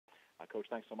Coach,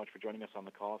 thanks so much for joining us on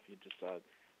the call. If you just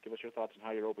give us your thoughts on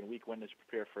how your open week went as you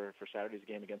prepare for Saturday's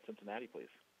game against Cincinnati, please.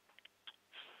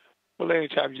 Well,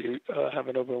 anytime you have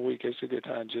an open week, it's a good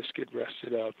time to just get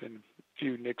rested up and a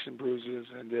few nicks and bruises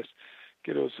and just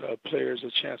get those players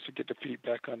a chance to get the feet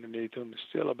back underneath them. It's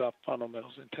still about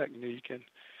fundamentals and technique, and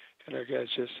our guys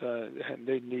just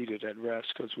they needed that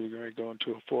rest because we're going to go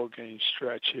into a 4-game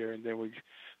stretch here, and then we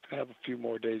have a few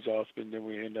more days off, and then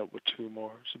we end up with 2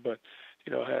 more. So, but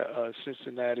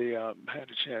Cincinnati had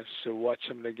a chance to watch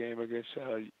some of the game against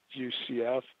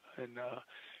UCF, and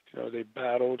they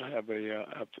battled, have a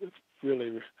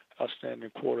really outstanding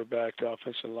quarterback. The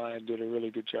offensive line did a really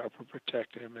good job of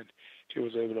protecting him, and he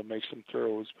was able to make some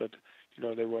throws, but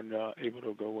they weren't able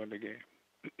to go win the game.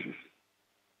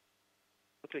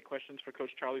 We'll take questions for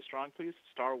Coach Charlie Strong, please.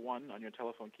 Star 1 on your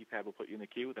telephone keypad will put you in the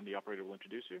queue, then the operator will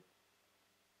introduce you.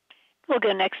 We'll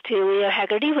go next to Leo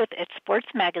Haggerty with It's Sports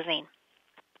Magazine.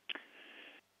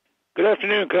 Good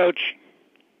afternoon, Coach.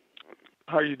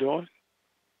 How are you doing?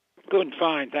 Good and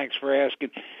fine. Thanks for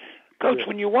asking. Coach,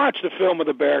 when you watch the film of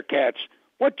the Bearcats,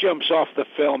 what jumps off the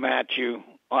film at you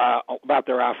about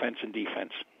their offense and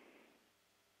defense?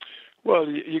 Well,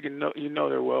 you know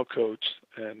they're well coached,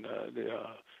 and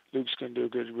Luke's going to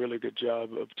do a really good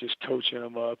job of just coaching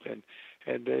them up, and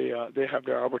they have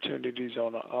their opportunities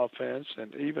on the offense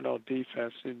and even on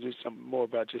defense. It's just more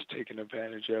about just taking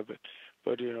advantage of it.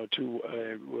 But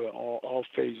all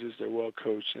phases they're well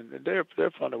coached, and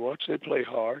they're fun to watch. They play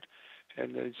hard,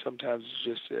 and they sometimes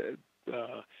just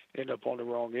end up on the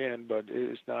wrong end, but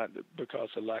it's not because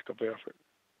of lack of effort.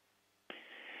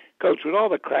 Coach, with all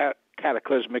the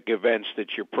cataclysmic events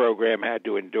that your program had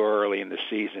to endure early in the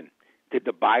season, did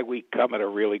the bye week come at a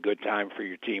really good time for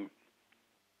your team?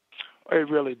 It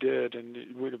really did,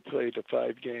 and we'd have played the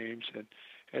 5 games, and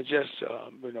just,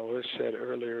 as said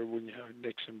earlier, when you have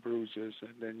nicks and bruises,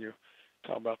 and then you're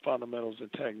talking about fundamentals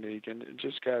and technique, and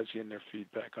just guys getting their feet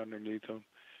back underneath them,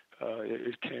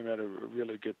 it came at a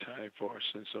really good time for us.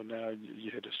 And so now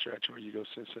you hit a stretch where you go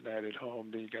Cincinnati at home,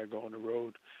 then you got to go on the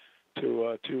road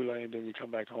to Tulane, then you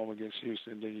come back home against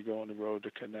Houston, then you go on the road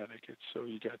to Connecticut. So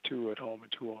you got 2 at home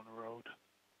and 2 on the road.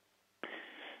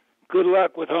 Good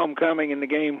luck with homecoming in the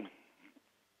game.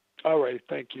 All right,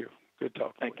 thank you. Good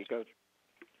talk. Thank you, Coach.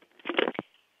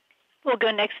 We'll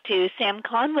go next to Sam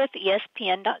Kahn with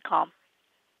ESPN.com.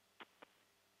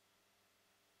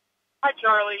 Hi,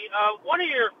 Charlie. One of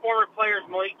your former players,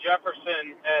 Malik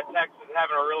Jefferson at Texas, is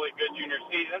having a really good junior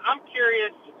season. I'm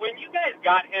curious, when you guys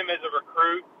got him as a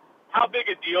recruit, how big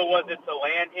a deal was it to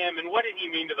land him, and what did he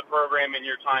mean to the program in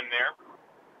your time there?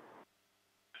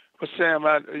 Well, Sam,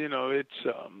 it's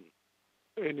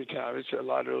anytime. It's a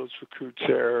lot of those recruits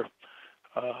there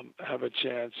have a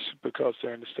chance because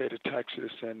they're in the state of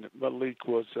Texas, and Malik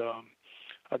was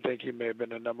I think he may have been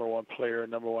the number 1 player,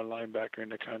 number 1 linebacker in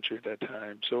the country at that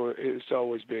time. So it's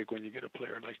always big when you get a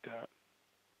player like that.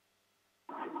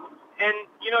 And,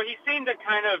 he seemed to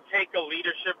kind of take a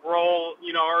leadership role,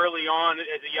 early on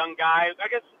as a young guy. I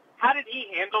guess, how did he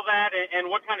handle that, and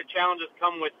what kind of challenges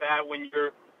come with that when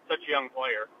you're such a young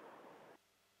player?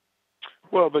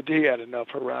 Well, but he had enough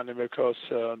around him because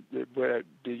the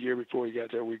year before he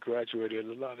got there, we graduated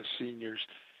a lot of seniors.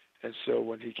 And so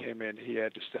when he came in, he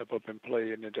had to step up and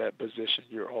play. And in that position,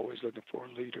 you're always looking for a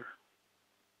leader.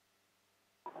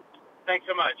 Thanks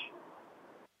so much.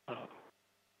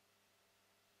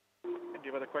 And do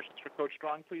you have other questions for Coach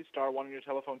Strong, please? Star 1 on your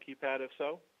telephone keypad, if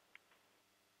so.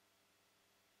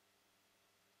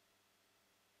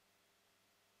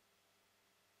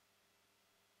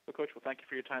 So, Coach, well, thank you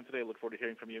for your time today. Look forward to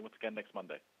hearing from you once again next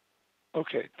Monday.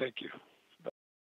 Okay, thank you.